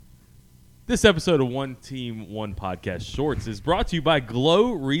This episode of One Team, One Podcast Shorts is brought to you by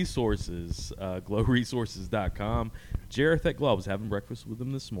Glow Resources, glowresources.com. Jareth at Glow. I was having breakfast with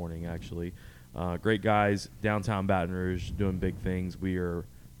them this morning, actually. Great guys, downtown Baton Rouge, doing big things. We are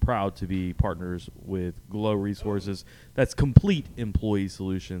proud to be partners with Glow Resources. That's complete employee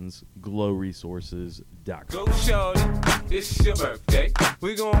solutions, glowresources.com. Go shorty, it's your birthday.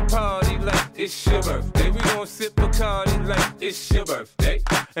 We gon' party like it's your birthday. We gon' sip Bacardi like it's your birthday.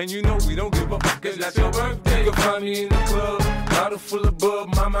 And you know we don't give a fuck, it's not your birthday. You can find me in the club, bottle full of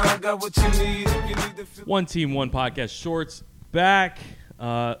bub. Mama, I got what you need if you need to feel. One Team, One Podcast Shorts back.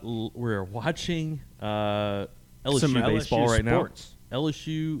 We're watching LSU baseball right sports. now.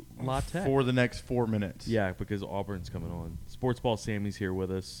 LSU La Tech. For the next 4 minutes. Yeah, because Auburn's coming on. Sports Ball Sammy's here with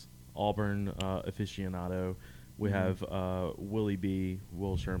us. Auburn aficionado. We have Willie B,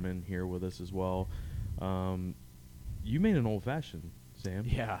 Will Sherman here with us as well. You made an old fashioned, Sam.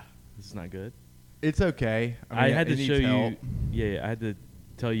 Yeah. This is not good. It's okay. I had to it show needs you. help. Yeah, I had to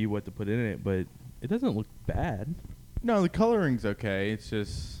tell you what to put in it, but it doesn't look bad. No, the coloring's okay. It's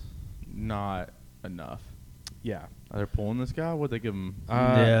just not enough. Yeah. Are they pulling this guy? What they give him?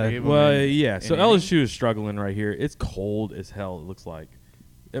 Yeah. They gave him Well, an- yeah. So an inning? LSU is struggling right here. It's cold as hell, it looks like.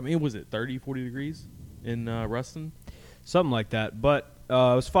 I mean, was it 30, 40 degrees in Ruston? Something like that. But it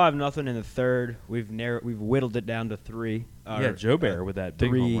was 5-0 in the third. We've whittled it down to 3. Yeah, Joe Bear with that big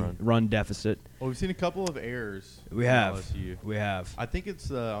home run. 3-run deficit. Well, we've seen a couple of errors. We from have. LSU. We have. I think it's.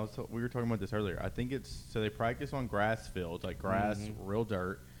 We were talking about this earlier. I think it's so they practice on grass fields, like grass, real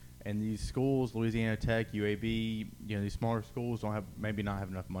dirt. And these schools, Louisiana Tech, UAB, these smaller schools don't have not have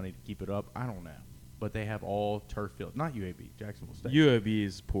enough money to keep it up. I don't know, but they have all turf fields. Not UAB, Jacksonville State. UAB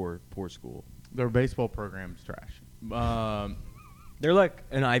is poor school. Their baseball program's trash. They're like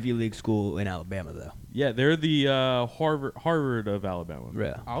an Ivy League school in Alabama, though. Yeah, they're the Harvard of Alabama.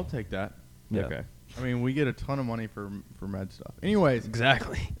 Yeah. I'll take that. Yeah. Okay. I mean, we get a ton of money for med stuff. Anyways,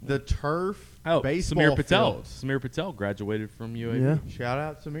 Exactly. the turf Oh, baseball Samir Patel. fields. Samir Patel graduated from UAB. Yeah. Shout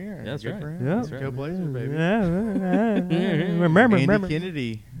out Samir. That's Good right. for him. Yeah. That's right. Go Blazers, baby. Remember. Andy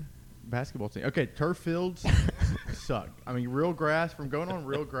Kennedy basketball team. Okay, turf fields suck. I mean, real grass. From going on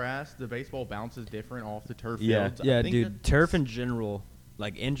real grass, the baseball bounces different off the turf Yeah. fields. I Yeah, think dude. that- Turf in general,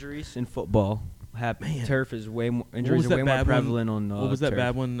 like injuries in football, Man. turf is way more. What Injuries was are that way more bad one? prevalent on. What was that turf.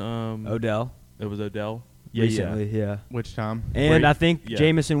 bad one? Odell. It was Odell. Recently, yeah. Which time? And Right. I think Yeah.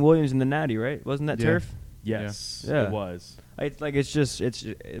 Jamison Williams in the Natty, right? Wasn't that Yeah. turf? Yes, Yeah. it was. It's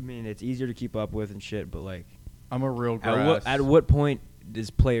it's easier to keep up with and shit, but like I'm a real grass. at what point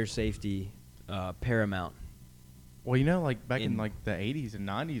is player safety paramount? Well, like back in in- like the 80s and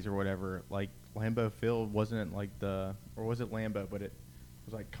 90s or whatever, like Lambeau Field wasn't like or was it Lambeau, but it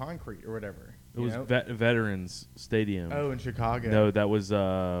was like concrete or whatever. It was Veterans Stadium. Oh, in Chicago. No, that was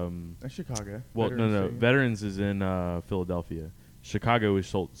That's Chicago. well, Veterans no. Stadium. Veterans is in Philadelphia. Chicago is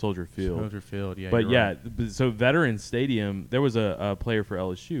Soldier Field. Soldier Field, yeah. But you're yeah, right. so Veterans Stadium, there was a player for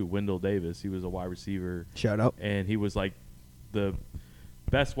LSU, Wendell Davis. He was a wide receiver, Shout out. and he was like the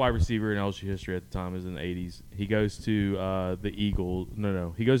best wide receiver in LSU history at the time. It was in the 80s. He goes to the Eagles.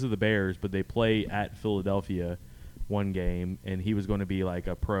 No, he goes to the Bears, but they play at Philadelphia one game, and he was going to be like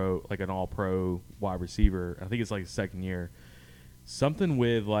an all-pro wide receiver. I think it's like his second year. Something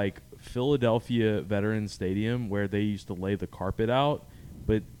with like Philadelphia Veterans Stadium where they used to lay the carpet out,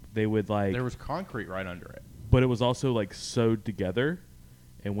 but they would like there was concrete right under it. but it was also like sewed together,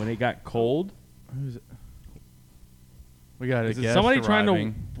 and when it got cold, Who's it? We got a is it guest somebody trying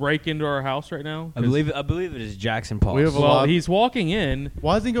arriving. to break into our house right now? I believe it is Jackson Paul. We have a Well, lot- he's walking in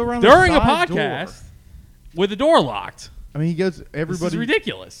Why doesn't he go around during the a side podcast door? with the door locked. I mean, he goes. This Everybody. is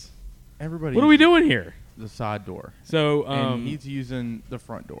ridiculous. Everybody. What are we doing here? The side door. So, And he's using the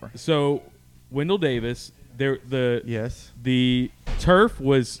front door. so Wendell Davis, Yes. the turf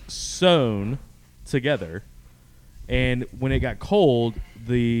was sewn together, and when it got cold,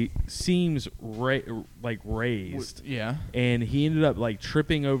 the seams raised, Yeah. and he ended up like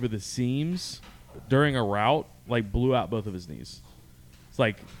tripping over the seams during a route, like blew out both of his knees. It's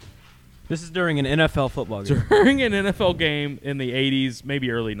like This is during an NFL football game. during an NFL game in the 80s,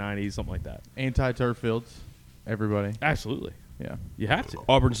 maybe early 90s, something like that. Anti-turf fields. Everybody. Absolutely. Yeah. You have to.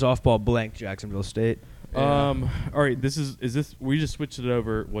 Auburn softball blank Jacksonville State. All right, is this we just switched it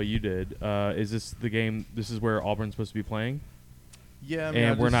over what you did. Is this the game, this is where Auburn's supposed to be playing? Yeah. I mean,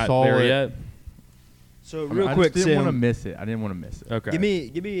 And I we're just not saw there it. yet? So I real quick, just didn't want to Sam, miss it. I didn't want to miss it. Okay. give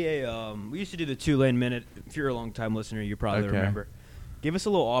me a. We used to do the 2-lane minute. If you're a long time listener, you probably Okay. remember. Give us a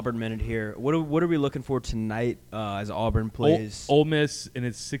little Auburn minute here. What are we looking for tonight as Auburn plays? Ole Miss, and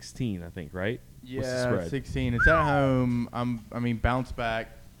it's 16, I think, right? What's the Yeah, spread? 16. It's at home. Bounce back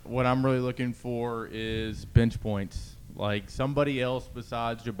what I'm really looking for is bench points. Like somebody else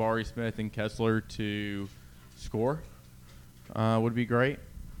besides Jabari Smith and Kessler to score would be great.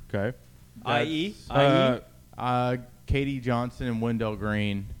 Okay. I.e.? Katie Johnson and Wendell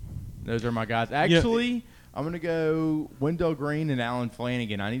Green. Those are my guys. Actually, I'm gonna go Wendell Green and Alan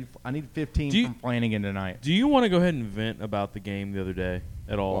Flanagan. I need 15 from Flanagan tonight. Do you want to go ahead and vent about the game the other day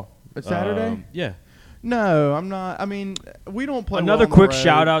at all? It's Saturday? Yeah. No, I'm not. I mean, we don't play. Another well on quick the road.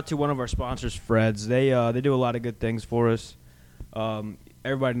 shout out to one of our sponsors, Fred's. They do a lot of good things for us.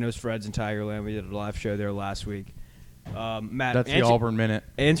 Everybody knows Fred's in Tigerland. We did a live show there last week. Matt, That's the Auburn Minute.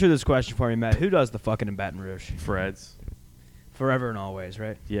 Answer this question for me, Matt. Who does the fucking in Baton Rouge? Fred's. Forever and always,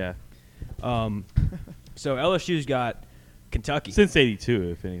 right? Yeah. So LSU's got Kentucky. Since 82,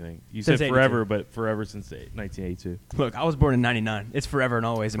 if anything. You Since said 82. forever, but forever since 1982. Look, I was born in '99. It's forever and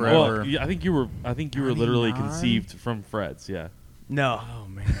always. In my Forever. book. Well, I think you were literally 99? conceived from Fred's, yeah. No, Oh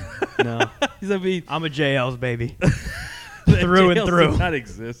man. no. I mean, I'm a JL's baby. the through and jails through. does not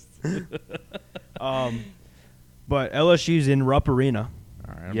exist. But LSU's in Rupp Arena.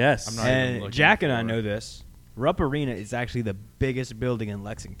 All right, Yes. I'm not even And looking Jack and I for know it. this. Rupp Arena is actually the biggest building in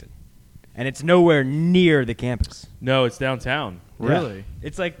Lexington. And it's nowhere near the campus. No, it's downtown. Really? Yeah.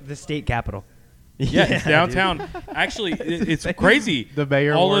 It's like the state capital. Yeah, it's dude. downtown. Actually, it's crazy. The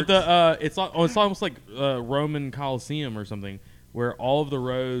mayor all works. of the it's almost like Roman Coliseum or something, where all of the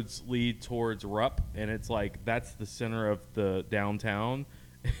roads lead towards Rupp, and it's like that's the center of the downtown,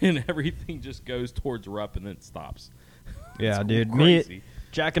 and everything just goes towards Rupp and then it stops. Yeah, It's dude. crazy.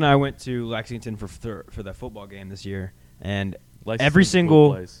 Jack and I went to Lexington for the football game this year, and Lexington's every a cool single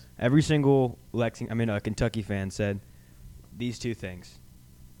place. Kentucky fan said these two things: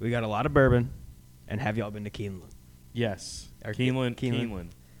 we got a lot of bourbon, and have y'all been to Keeneland? Yes, Or Keeneland. Keeneland.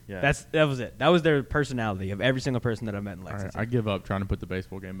 Yeah, That was it. That was their personality of every single person that I met in All right, Lexington. I give up trying to put the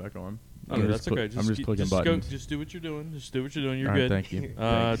baseball game back on. Okay, that's okay. I'm just clicking buttons. Just do what you're doing. Just do what you're doing. You're All right, good. thank you.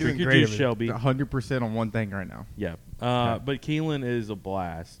 Doing Drink your great juice, over there. Shelby. 100% on one thing right now. Yeah. Okay. But Keeneland is a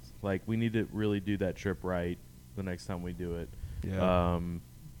blast. Like, we need to really do that trip right the next time we do it. Yeah.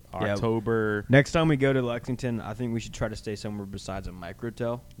 Yeah. October. Next time we go to Lexington, I think we should try to stay somewhere besides a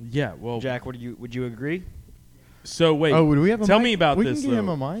microtel. Yeah, well. Jack, would you agree? So, wait. Oh, do we have a Tell mic? me about we this, can get him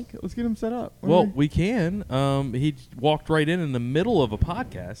though. a mic. Let's get him set up. Well, we can. He walked right in the middle of a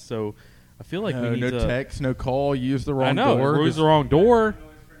podcast, so I feel like we need no to. text, no call. Use the wrong I know. door. It was Just- the wrong door.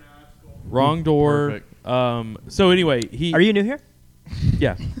 Wrong door. Perfect. So, anyway, he. Are you new here?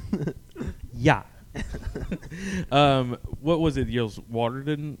 Yeah. Yeah. What was it? Yale's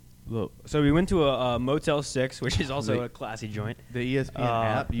Waterden? So we went to a Motel 6, which is also The- a classy joint. The ESPN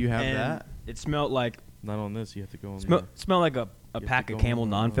app. Do you have and that? It smelled like Not on this. You have to go on. smelled like a have pack to of go Camel on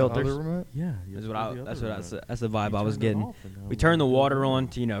the non-filters. Other remote? Yeah. you Is have what to I, do the that's other what remote. that's the vibe You I was turned it getting. off, and now We turned the we're water doing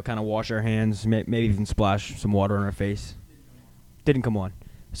it. on to kind of wash our hands, maybe even splash some water on our face. Didn't come on.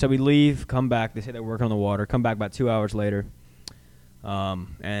 So we leave, come back. They say they're working on the water. Come back about 2 hours later,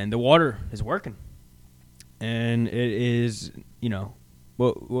 and the water is working. And it is,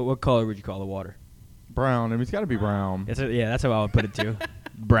 what color would you call the water? Brown. I mean, it's got to be brown. Yeah, that's how I would put it too.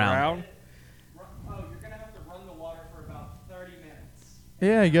 Brown. Oh, you're gonna have to run the water for about 30 minutes.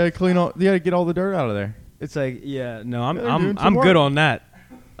 Yeah, you got to clean all. You got to get all the dirt out of there. It's like, yeah, no, I'm Yeah, they're I'm doing some I'm good work. on that.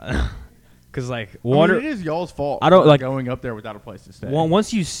 Cause like I mean, water, it is y'all's fault. I don't for like- going up there without a place to stay.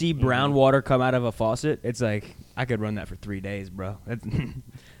 once you see brown water come out of a faucet, it's like I could run that for 3 days, bro.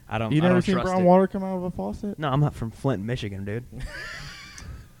 I don't. You I never don't seen trust brown it. water come out of a faucet? No, I'm not from Flint, Michigan, dude.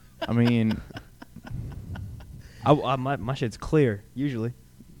 I mean, My shit's clear usually.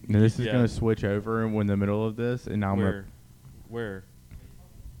 this is Yeah. gonna switch over in the middle of this, and now I'm gonna. Where?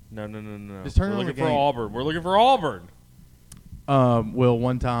 No. Just turn We're on the looking for game. Auburn. We're looking for Auburn. Well,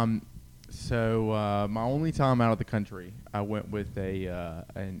 one time, so my only time out of the country, I went with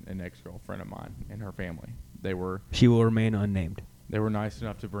an ex-girlfriend of mine and her family. They were She will remain unnamed. nice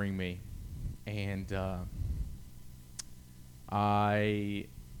enough to bring me, and I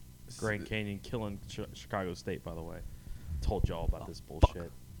Grand Canyon killing Chicago State, by the way. Told y'all about this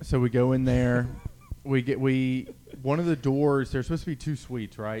bullshit. So we go in there. One of the doors. There's supposed to be 2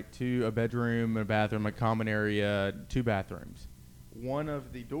 suites, right? A bedroom, a bathroom, a common area, 2 bathrooms. One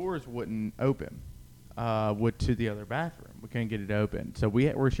of the doors wouldn't open. To the other bathroom. We couldn't get it open. So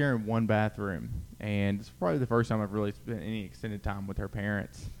we're sharing one bathroom, and it's probably the first time I've really spent any extended time with her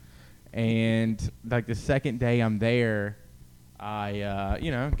parents. And like the second day I'm there, I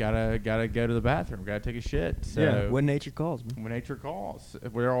gotta go to the bathroom, gotta take a shit. So when nature calls, man. when nature calls,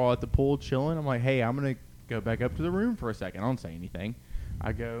 if we're all at the pool chilling, I'm like, hey, I'm gonna go back up to the room for a second. I don't say anything.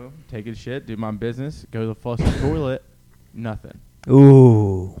 I go take a shit, do my business, go to the flush the toilet, nothing.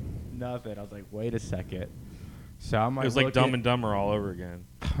 Ooh. Nothing. I was like, wait a second. So I'm It was like Dumb and Dumber all over again.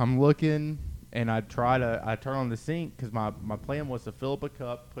 I'm looking, and I turn on the sink because my plan was to fill up a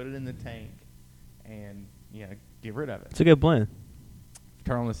cup, put it in the tank, and get rid of it. It's a good plan.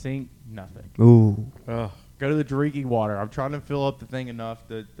 Turn on the sink, nothing. Ooh. Ugh. Go to the drinking water. I'm trying to fill up the thing enough,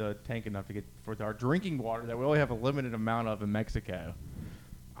 the tank enough to get for our drinking water that we only have a limited amount of in Mexico.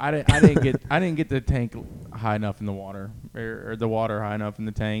 I didn't get the tank high enough in the water, or the water high enough in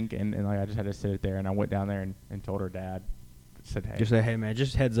the tank, and like I just had to sit it there. And I went down there and told her dad, said, hey, Just say, hey man,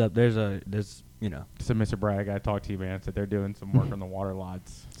 just heads up. There's said, Mr. Bragg, I gotta talk to you, man. Said they're doing some work on the water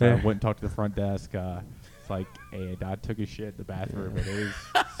lots. So I Yeah. went and talked to the front desk. It's like, hey, Dad took a shit in the bathroom, but it is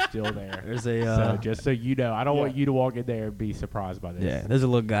still there. There's a So just so you know, I don't Yeah. want you to walk in there and be surprised by this. yeah. There's a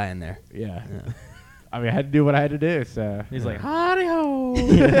little guy in there. Yeah. Yeah. I mean, I had to do what I had to do. So He's like, howdy ho.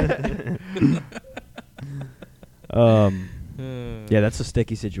 Yeah, that's a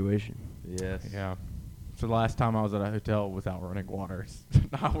sticky situation. Yes. Yeah. So the last time I was at a hotel without running water, it's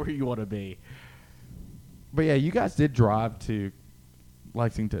not where you want to be. But yeah, you guys did drive to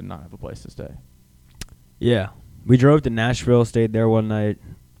Lexington, not have a place to stay. Yeah, we drove to Nashville, stayed there one night,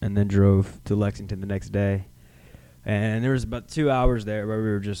 and then drove to Lexington the next day. And there was about 2 hours there where we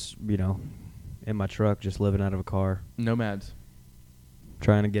were just, in my truck, just living out of a car, Nomads.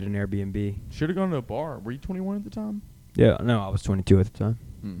 trying to get an Airbnb. Should have gone to a bar. Were you 21 at the time? Yeah, no, I was 22 at the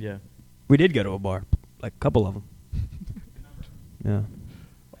time. Yeah. We did go to a bar, like a couple of them. Yeah.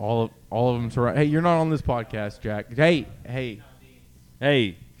 All of them surround. Hey, you're not on this podcast, Jack. Hey.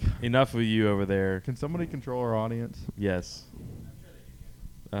 Hey, enough of you over there. Can somebody control our audience? Yes.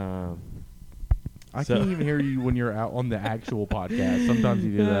 I So- can't even hear you when you're out on the actual podcast. Sometimes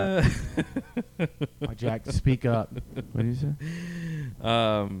you do that. Oh, Jack, speak up. What did you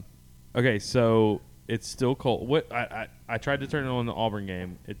say? Okay, so it's still cold. What I tried to turn it on the Auburn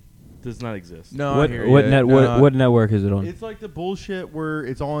game. It does not exist. No, What what network is it on? It's like the bullshit where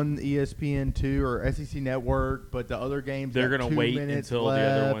it's on ESPN2 or SEC Network, but the other games They're got gonna 2 wait minutes until the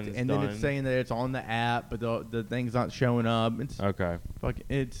other left, one's and then done. it's saying that it's on the app, but the thing's not showing up. It's Okay.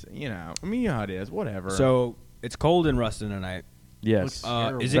 it's I mean, you know how it is. Whatever. So it's cold in Ruston tonight. Yes.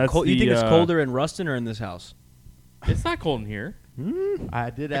 terrible. Is it That's cold? You think it's the, colder in Ruston or in this house? It's not cold in here.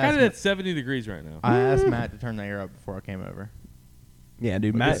 I did I got ask. it at 70 degrees right now. I asked Matt to turn the air up before I came over. Yeah,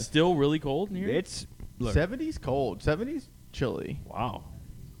 dude. But it's still really cold in here. It's look, 70's cold. 70's chilly. Wow.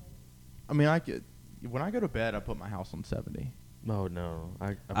 I mean, when I go to bed, I put my house on 70. No, no.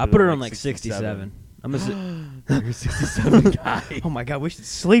 I put it on like 67. I'm gonna. You're a 67 guy. Oh my god, we should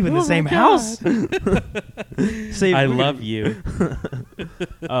sleep in Oh the same my house. See, I we love could- you.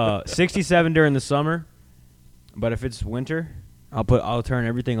 67 during the summer, but if it's winter, I'll turn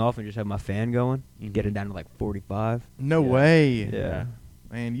everything off and just have my fan going. Get it down to like 45. No Yeah. way. Yeah.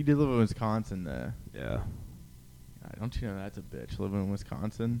 Man, you did live in Wisconsin, though. Yeah. Don't you know that's a bitch living in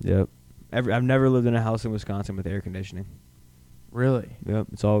Wisconsin? Yep. I've never lived in a house in Wisconsin with air conditioning. Really? Yep.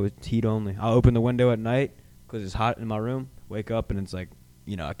 It's always heat only. I'll open the window at night because it's hot in my room. Wake up and it's like,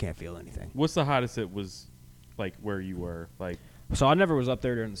 I can't feel anything. What's the hottest it was, like where you were? Like, So I never was up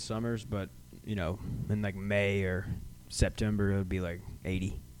there during the summers, but in like May or September it would be like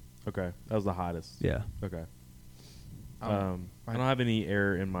 80. okay, that was the hottest. Yeah. Okay. Um, I don't have any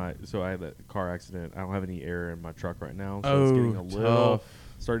air in my. So I had a car accident. I don't have any air in my truck right now. So Oh, it's getting a little, tough.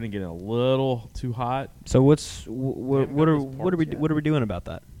 starting to get a little too hot. So what's haven't what got are those what are we parts yet. what are we doing about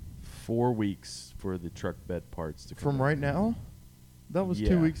that? 4 weeks for the truck bed parts to come From in. right now? That was 2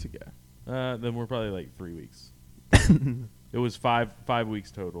 Yeah. weeks ago. Then we're probably like 3 weeks. It was 5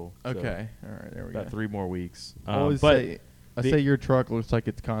 weeks total. so Okay. All right. There we about go. 3 more weeks. I always but say, I the- say your truck looks like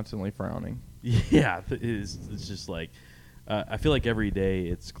it's constantly frowning. yeah, it's just like I feel like every day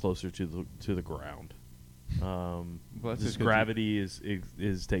it's closer to the ground. Well, that's This just 'cause gravity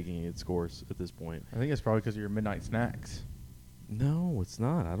is taking its course at this point. I think it's probably because of your midnight snacks. No, it's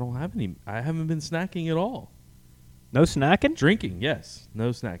not. I don't have any. I haven't been snacking at all. No snacking? Drinking, yes.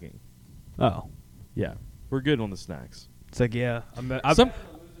 No snacking. Oh. Yeah, we're good on the snacks. It's like, yeah. Some,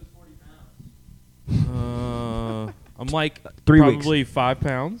 I'm like 3 weeks. probably 5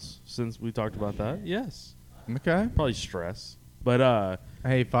 pounds since we talked about that. Yes, Okay. probably stress. But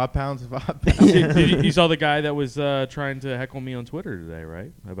Hey, 5 pounds, 5 pounds. you saw the guy that was trying to heckle me on Twitter today,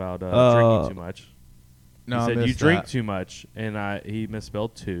 right? About drinking too much. No, he I said you missed drink that. too much, and he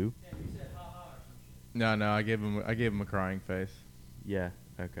misspelled two. No, I gave him a crying face. Yeah,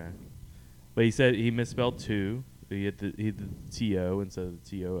 okay. But he said he misspelled two. He hit the T-O instead of the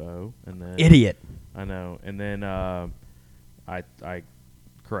T-O-O. And then Idiot. I know. And then I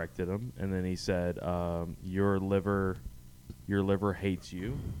corrected him. And then he said, your liver your liver hates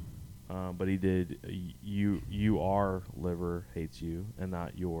you. But he did. Your liver hates you, and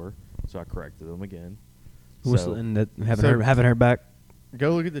not your. So I corrected him again. So, And that haven't heard back.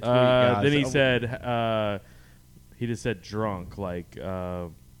 Go look at the tweet, guys. then he said he just said drunk, like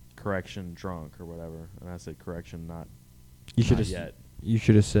correction drunk or whatever, and I said correction not. You should not have. yet. You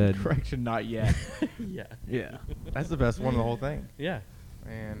should have said. correction, not yet. Yeah. Yeah. That's the best one of the whole thing. Yeah.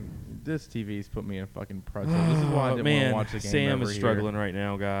 And this TV's put me in a fucking pretzel. This is why I didn't want to watch the game Sam over is here. struggling right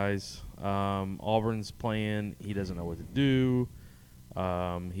now, guys. Auburn's playing. He doesn't know what to do.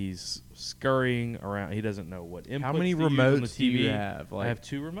 He's scurrying around. He doesn't know what inputs How many to use on the remotes do TV. you have? I have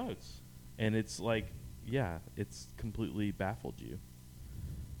 2 remotes, and it's like, yeah, it's completely baffled you.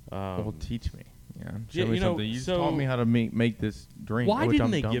 Well, teach me. Yeah, Yeah, show me you know, something. You just so- taught me how to make this drink. Why which didn't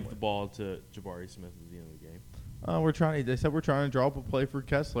I'm they done give with. the ball to Jabari Smith at the end of the game? They said we're trying to draw up a play for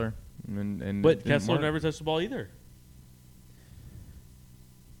Kessler, and it But didn't Kessler work. never touched the ball either.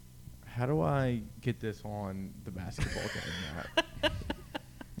 How do I get this on the basketball game? Matt?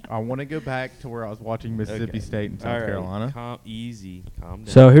 I want to go back to where I was watching Mississippi Okay. State and South All right, Carolina. Calm down.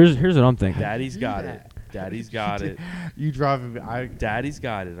 So here's what I'm thinking. Daddy's got Do it. that. Daddy's got it. You drive. Daddy's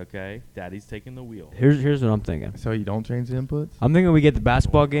got it. Okay. Daddy's taking the wheel. Here's what I'm thinking. So you don't change the inputs? I'm thinking we get the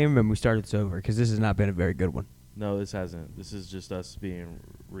basketball game and we start it over because this has not been a very good one. No, this hasn't. This is just us being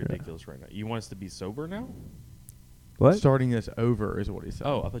ridiculous right now. You want us to be sober now? What? Starting this over is what he said.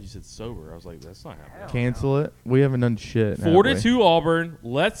 Oh, I thought you said sober. I was like, that's not happening. Cancel it. We haven't done shit. have 4-2 we? Auburn.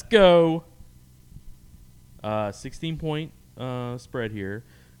 Let's go. 16-point spread here.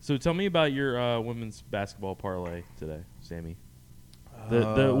 So tell me about your women's basketball parlay today, Sammy.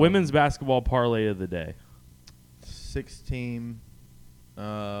 The women's basketball parlay of the day. 6-team.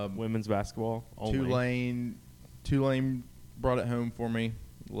 Women's basketball only. Tulane brought it home for me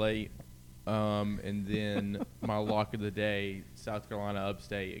late. And then my lock of the day, South Carolina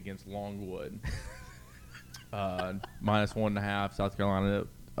Upstate against Longwood. -1.5, South Carolina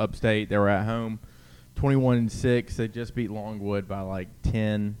Upstate. They were at home. 21-6. They just beat Longwood by like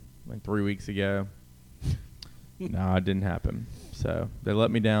 10, like 3 weeks ago. No, it didn't happen. So they let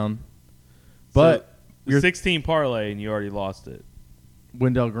me down. But So, 16 parlay and you already lost it.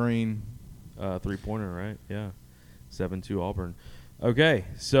 Wendell Green. 3-pointer, right? Yeah. 7-2 Auburn. Okay,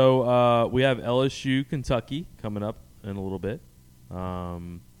 so we have LSU, Kentucky coming up in a little bit.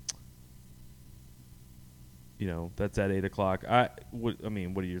 That's at 8 o'clock. What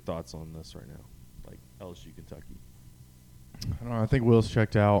are your thoughts on this right now? Like LSU, Kentucky. I don't know. I think Will's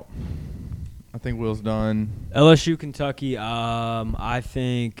checked out. I think Will's done. LSU, Kentucky. I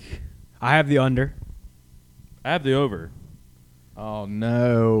think I have the under. I have the over. Oh,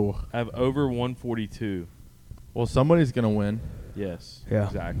 no. I have over 142. Well, somebody's going to win. Yes. Yeah.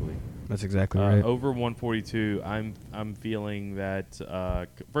 Exactly. That's exactly right. Over 142. I'm feeling that.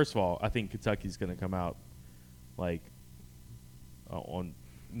 First of all, I think Kentucky's going to come out like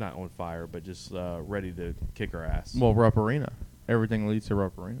not on fire, but just ready to kick our ass. Well, Rupp Arena. Everything leads to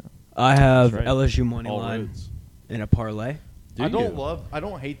Rupp Arena. I have That's right. LSU money All line roads. in a parlay. Do I you?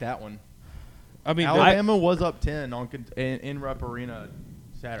 don't hate that one. I mean, Alabama was up 10 in Rupp Arena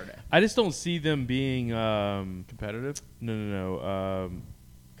Saturday. I just don't see them being Competitive? no.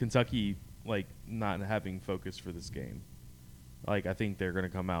 Kentucky like not having focus for this game. Like I think they're going to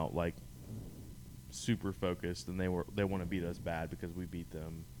come out like super focused, and they want to beat us bad because we beat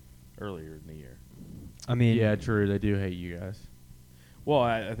them earlier in the year. I mean, Yeah, true. They do hate you guys. Well,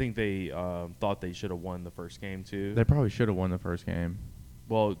 I think they thought they should have won the first game too. They probably should have won the first game.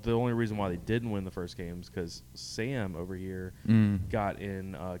 Well, the only reason why they didn't win the first game is because Sam over here got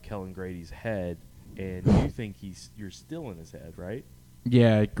in Kellen Grady's head, and you think you're still in his head, right?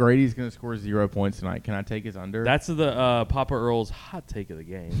 Yeah, Grady's going to score 0 points tonight. Can I take his under? That's the Papa Earl's hot take of the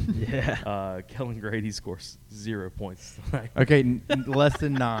game. yeah. Kellen Grady scores 0 points tonight. Okay, less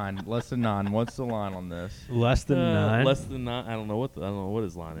than 9. Less than 9. What's the line on this? Less than 9. Less than 9. I don't know what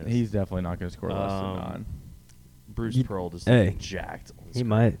his line is. He's definitely not going to score less than 9. Bruce You- Pearl just hey. looking jacked. On the He screen.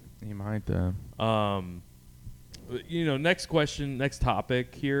 might. He might, though. Next question, next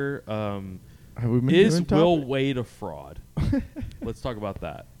topic here. Have we been Is doing Will topic? Wade a fraud? Let's talk about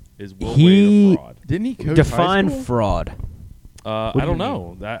that. Is Will He- Wade a fraud? Didn't he coach Define high school? fraud. I do you don't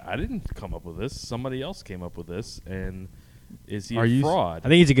know. I didn't come up with this. Somebody else came up with this. And is he Are a you- fraud? I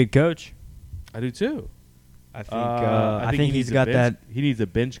think he's a good coach. I do too. I think. I I think he he's needs a got bench- that. He needs a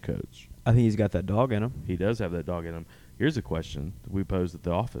bench coach. I think he's got that dog in him. He does have that dog in him. Here's a question we posed at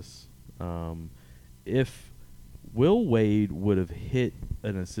the office. If Will Wade would have hit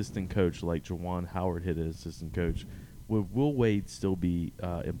an assistant coach like Juwan Howard hit an assistant coach, would Will Wade still be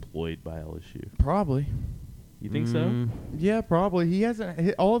employed by LSU? Probably. You think so? Mm, Yeah, probably. He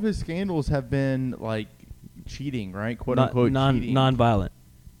hasn't. All of his scandals have been like cheating, right? "Quote not- unquote" cheating. non-violent.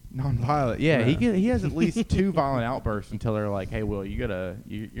 Non-violent. Yeah, Yeah. he has at least 2 violent outbursts until they're like, "Hey, Will, you're gonna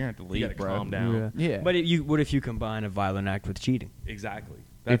have to leave, You gotta bro." calm down. Yeah. But what if you combine a violent act with cheating? Exactly.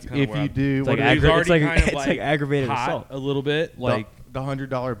 If, That's kinda if where you I'm- do, It's what like is He's it? aggra- already it's like- kind of it's like aggravated hot assault. a little bit. Like, the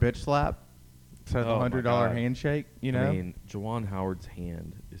 $100 bitch slap. So the Oh my $100 God. handshake. You know. I mean, Juwan Howard's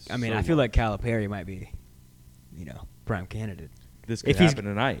hand is. I mean, so I feel like large. Calipari might be, prime candidate. this could if he's- happen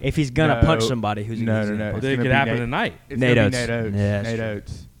tonight. If he's gonna No. punch somebody, who's No, who's no, gonna no. punch? It's it gonna could be happen Nate- tonight. It's Nate gonna be Oates. Nate Oates. Yeah, that's Nate true.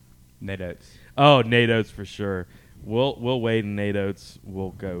 Oates. Nate Oates. Oh, Nate Oates for sure. Will Wade and Nate Oates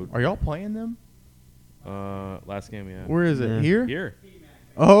will go. Are y'all playing them? Last game, yeah. Where is it? Yeah. Here? Here.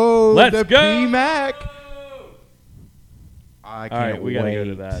 Oh, Let's the go! PMAC. I All can't right, we gotta go to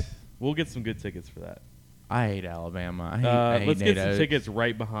wait. that. We'll get some good tickets for that. I hate Alabama. I hate Let's Nate get some Oates. tickets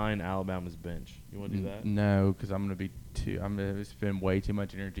right behind Alabama's bench. You want to do that? No, because I'm gonna spend way too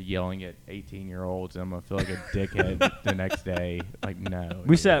much energy yelling at 18-year-olds, and I'm gonna feel like a dickhead the next day. Like, no.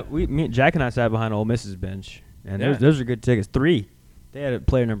 Jack and I sat behind Ole Miss's bench, and Yeah. those are good tickets. 3. They had a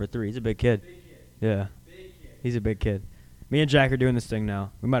player number 3. He's a big kid. Yeah. He's a big kid. Me and Jack are doing this thing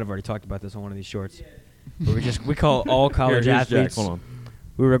now. We might have already talked about this on one of these shorts. Where we call all college Here's Jack. athletes. Hold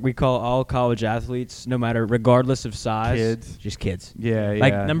on. We call all college athletes, no matter regardless of size, Kids. just kids. Yeah, yeah.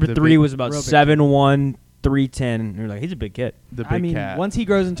 Like number The 3 big- was about real big 7'1", 310. And you're like, he's a big kid, the big I mean, cat. once he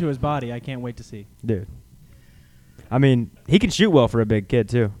grows into his body, I can't wait to see. dude. I mean, he can shoot well for a big kid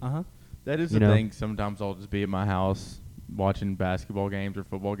too. Uh-huh. That is you the know. thing. Sometimes I'll just be at my house watching basketball games or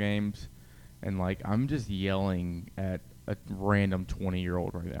football games, and like I'm just yelling at a random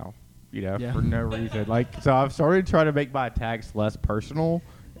 20-year-old right now, Yeah. for no reason. Like, so I've started trying to make my attacks less personal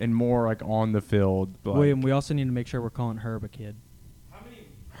and more like on the field. Like, William, we also need to make sure we're calling Herb a kid.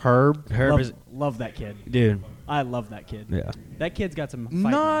 Herb, Herb love, is, love that kid. dude. I love that kid. Yeah. That kid's got some fight.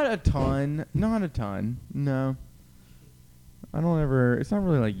 not a ton. No, I don't ever. It's not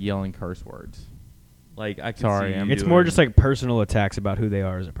really like yelling curse words. Like I can Sorry, see I'm you It's doing more just like personal attacks about who they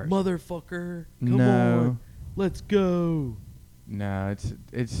are as a person. motherfucker. Come No. on, let's go. No,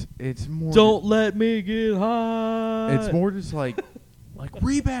 it's more. Don't let me get hot. It's more just like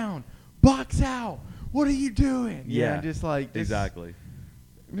rebound, box out. What are you doing? Yeah, just like exactly.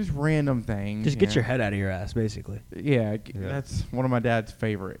 just random things. Just you get know? your head out of your ass, basically. Yeah, Yeah. that's one of my dad's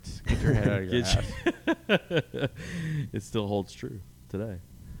favorites. Get your head out of your ass. It still holds true today.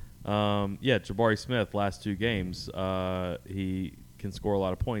 Yeah, Jabari Smith, last 2 games, he can score a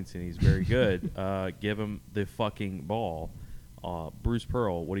lot of points and he's very good. Give him the fucking ball. Bruce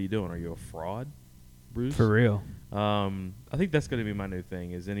Pearl, what are you doing? Are you a fraud, Bruce? For real. I think that's going to be my new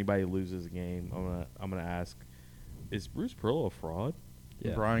thing. Is anybody loses a game, I'm gonna ask, is Bruce Pearl a fraud?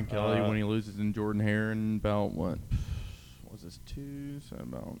 Yeah. Brian Kelly when he loses in Jordan Hare about what was this 2? So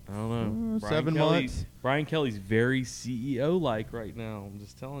about I don't know. Brian 7 Kelly- months. Brian Kelly's very CEO-like right now. I'm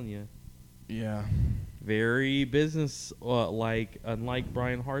just telling you. Yeah. Very business like, unlike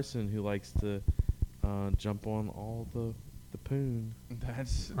Brian Harson, who likes to jump on all the poon.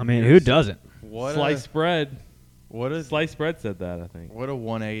 That's. I mean, who doesn't? What Sliced bread. What is Sliced bread said that, I think. What a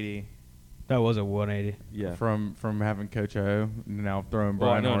 180 That was a 180. Yeah. from having Coach O now throwing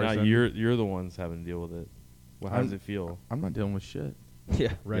Well, Brian no, now Harsin. you're the ones having to deal with it. Well, how does I'm- it feel? I'm not dealing with shit.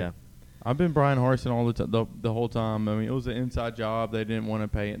 Yeah, Yeah. I've been Brian Harsin all the whole time. I mean, it was an inside job. They didn't want to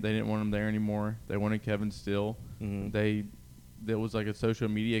pay it. They didn't want him there anymore. They wanted Kevin Steele. Mhm. There was like a social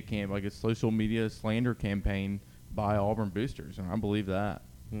media social media slander campaign by Auburn boosters, and I believe that.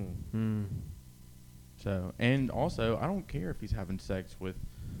 Hmm. So, and also, I don't care if he's having sex with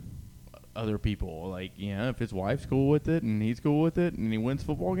other people. Like, if his wife's cool with it and he's cool with it and he wins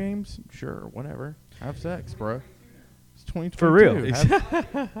football games, sure, whatever. Have sex, bro. It's 2022. For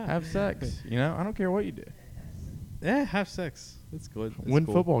real. Have sex. I don't care what you do. Yeah, have sex. That's good. That's Win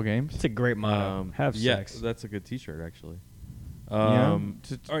cool. football games. It's a great motto. Have yeah, sex. that's a good T-shirt actually.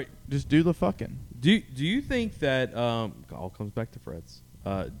 Just, all right. just do the fucking. Do you think that all comes back to Fred's?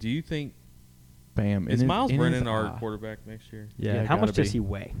 Do you think Bam. is Miles in his Brennan our eye. quarterback next year? Yeah. Yeah, How much gotta does be. he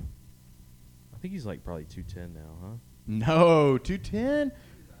weigh? I think he's like probably 210 now, huh? No, 210.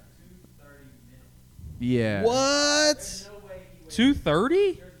 Yeah. What?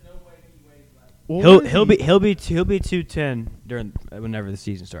 230? What He'll is be 210 during whenever the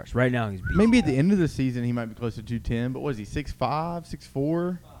season starts. Right now he's beast. Maybe at the end of the season he might be close to 210. But was he 6'5",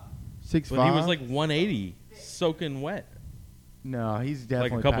 6'4", 6'5"? But he was like 180, soaking wet. No, he's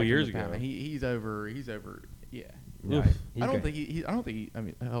definitely couple packing years the ago. pound. He's over. Yeah. Yeah, Oof. he's I don't great. think he. I don't think he. I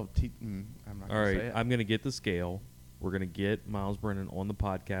mean, I'm not. All Gonna say right, it. I'm gonna get the scale. We're gonna get Miles Brennan on the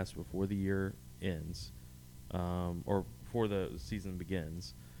podcast before the year ends. or before the season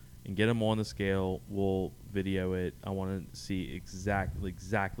begins, and get them on the scale. We'll video it. I want to see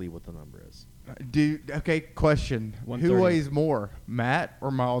exactly what the number is. Okay, question. Who 130. weighs more, Matt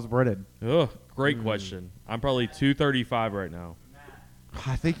or Miles Brennan? Ugh, great question. I'm probably 235 right now.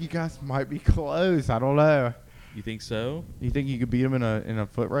 I think you guys might be close. I don't know. You think so? You think you could beat him in a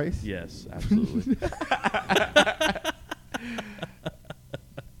foot race? Yes, absolutely.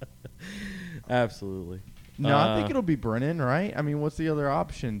 Absolutely. No, I think it'll be Brennan, right? I mean, what's the other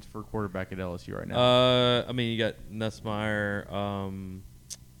options for quarterback at LSU right now? I mean, you got Nussmeier.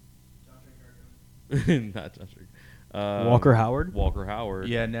 Not Josh. Walker Howard? Walker Howard.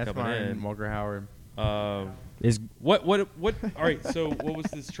 yeah, coming Nessmeyer in. and Walker Howard. Is What? All right. So, what was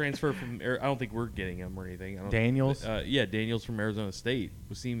this transfer from? I don't think we're getting him or anything. I don't, Daniels? Yeah, Daniels from Arizona State.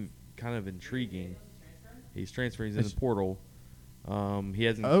 Would seem kind of intriguing. He's transferring. He's in the portal. He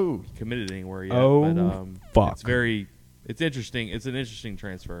hasn't committed anywhere yet. Oh, but, fuck. It's interesting. It's an interesting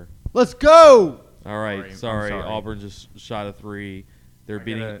transfer. Let's go! All right, Sorry, sorry. I'm sorry. Auburn just shot a 3. They're I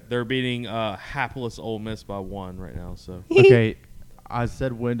beating. gotta- They're beating hapless Ole Miss by 1 right now. So Okay, I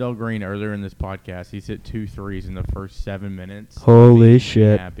said Wendell Green earlier in this podcast. He's hit 2 threes in the first 7 minutes. Holy I'm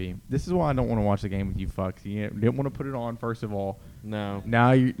shit. Happy. This is why I don't want to watch the game with you fucks. You didn't want to put it on, first of all. no.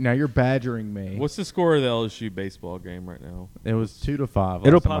 Now you're badgering me. What's the score of the LSU baseball game right now? It was 2-5.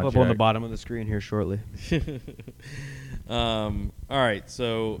 It'll last time pop I up on the checked. bottom of the screen here shortly. All right,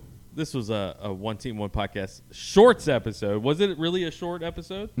 so this was a One Team One Podcast shorts episode. Was it really a short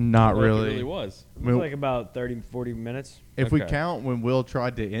episode? Not I feel like really. It really was. It was like about 30, 40 minutes. If we Okay. count when Will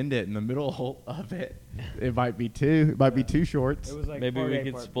tried to end it in the middle of it, it might be 2. It might be 2 shorts. It was like Maybe part we A,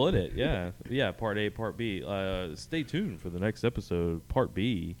 could part split it. Yeah, part A, part B. Stay tuned for the next episode, part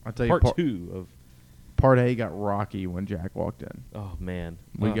B. I'll tell you, part part- 2 of. Part A got rocky when Jack walked in. Oh man,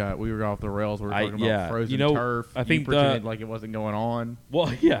 We were off the rails. We were I- talking about yeah, frozen you know, turf. I think you pretended like it wasn't going on.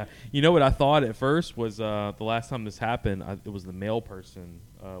 Well, yeah. You know what I thought at first was the last time this happened, it was the mail person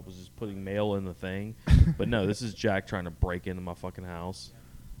was just putting mail in the thing. But no, this is Jack trying to break into my fucking house.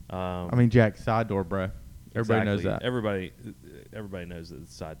 I mean, Jack's side door, bro. Everybody knows that. Everybody knows that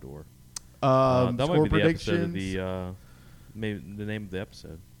it's side door. That That score might be the episode of predictions. maybe the name of the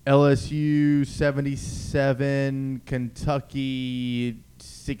episode. LSU 77, Kentucky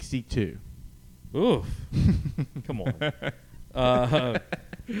 62. Oof. Come on.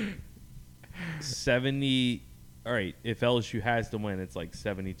 70. All right. If LSU has to win, it's like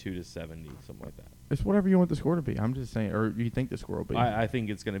 72-70, something like that. It's whatever you want the score to be. I'm just saying, or you think the score will be. I think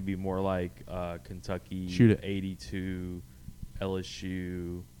it's going to be more like Kentucky Shoot it. 82,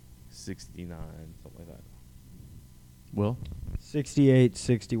 LSU 69, something like that. Will?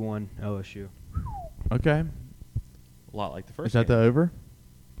 68-61 LSU. Okay. A lot like the first. Is that game. the over?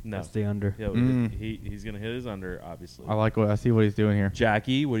 No. That's the under. Yeah, Mm. he's going to hit his under, obviously. I see what he's doing here.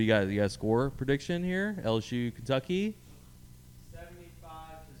 Jackie, what do you got? You got a score prediction here? LSU, Kentucky?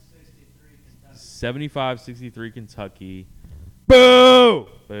 75-63 Kentucky. Boo!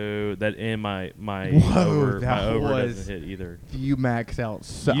 Boo. That and my Whoa, over, that my over was- doesn't hit either. You max out.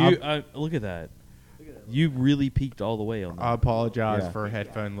 So Look at that. You really peaked all the way on that. I apologize Yeah. for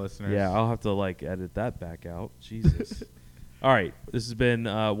headphone listeners. Yeah, I'll have to edit that back out. Jesus. All right, this has been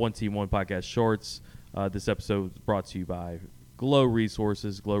One Team One Podcast Shorts. This episode was brought to you by Glow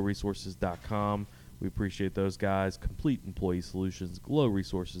Resources, glowresources.com. We appreciate those guys. Complete Employee Solutions,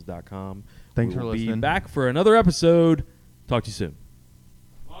 glowresources.com. Thanks We for will listening. Be back for another episode. Talk to you soon.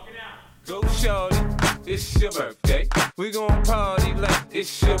 Go shorty, it's your birthday. We gon' party like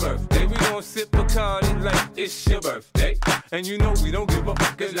it's your birthday. We gon' sip Bacardi like it's your birthday. And you know we don't give a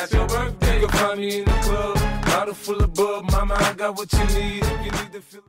fuck, cause that's your birthday. You'll find me in the club, bottle full of bub. Mama, I got what you need if you need to feel.